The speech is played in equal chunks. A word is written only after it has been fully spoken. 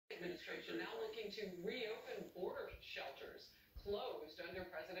administration now looking to reopen border shelters closed under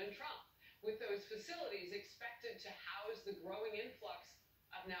President Trump, with those facilities expected to house the growing influx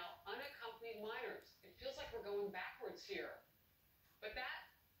of now unaccompanied minors. It feels like we're going backwards here. But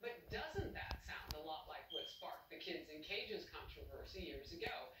doesn't that sound a lot like what sparked the Kids in Cages controversy years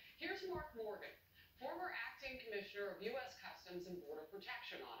ago? Here's Mark Morgan, former acting commissioner of U.S. Customs and Border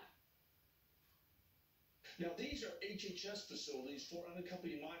Protection, on it. Now, these are HHS facilities for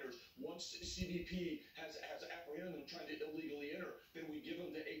unaccompanied minors. Once CBP has apprehended them trying to illegally enter, then we give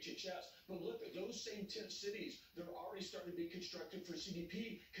them to HHS. But look, those same 10 cities, they're already starting to be constructed for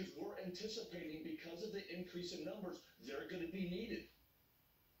CBP because we're anticipating, because of the increase in numbers, they're going to be needed.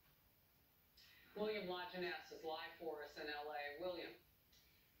 William Lajeunesse is live for us in L.A. William.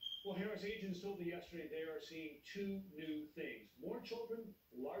 Well, Harris, agents told me yesterday they are seeing two new things. More children,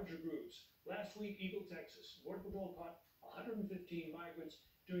 larger groups. Last week, Eagle, Texas, Border Patrol caught 115 migrants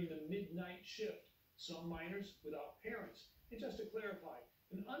during the midnight shift, some minors without parents. And just to clarify,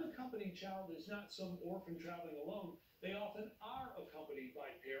 an unaccompanied child is not some orphan traveling alone. They often are accompanied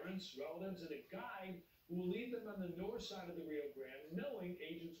by parents, relatives, and a guide who will leave them on the north side of the Rio Grande, knowing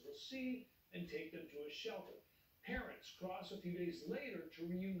agents will see and take them to a shelter. Parents cross a few days later to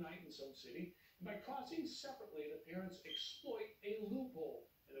reunite in some city, and by crossing separately, the parents exploit a loophole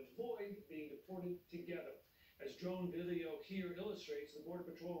and avoid being deported together. As drone video here illustrates, the Border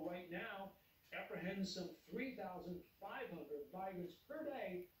Patrol right now apprehends some 3,500 migrants per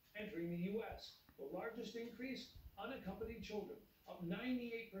day entering the U.S. The largest increase, unaccompanied children, up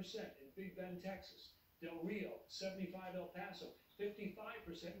 98% in Big Bend, Texas. Del Rio, 75 El Paso,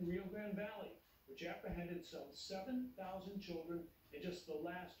 55% in Rio Grande Valley, which apprehended some 7,000 children in just the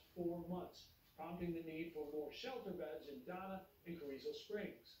last 4 months, prompting the need for more shelter beds in Donna and Carrizo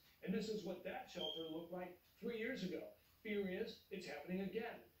Springs. And this is what that shelter looked like 3 years ago. Fear is it's happening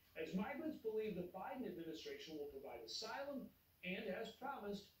again, as migrants believe the Biden administration will provide asylum and, as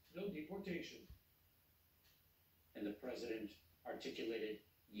promised, no deportation. And the president articulated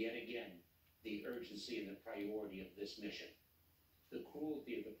yet again the urgency and the priority of this mission. The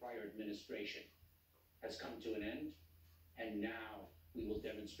cruelty of the prior administration has come to an end, and now we will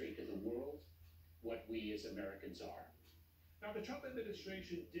demonstrate to the world what we as Americans are. Now, the Trump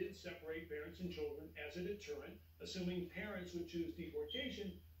administration did separate parents and children as a deterrent, assuming parents would choose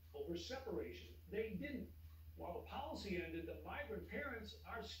deportation over separation. They didn't. While the policy ended, the migrant parents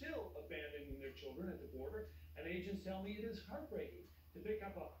are still abandoning their children at the border, and agents tell me it is heartbreaking to pick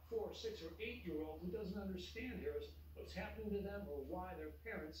up a 4, 6, or 8-year-old who doesn't understand, Harris, what's happening to them or why their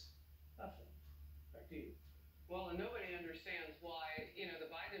parents left them. Back to you. Well, and nobody understands why,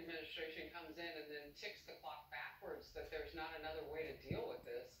 the Biden administration comes in and then ticks the clock backwards, that there's not another way to deal with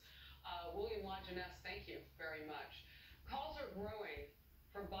this. William Lajeunesse, thank you very much. Calls are growing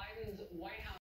for Biden's White House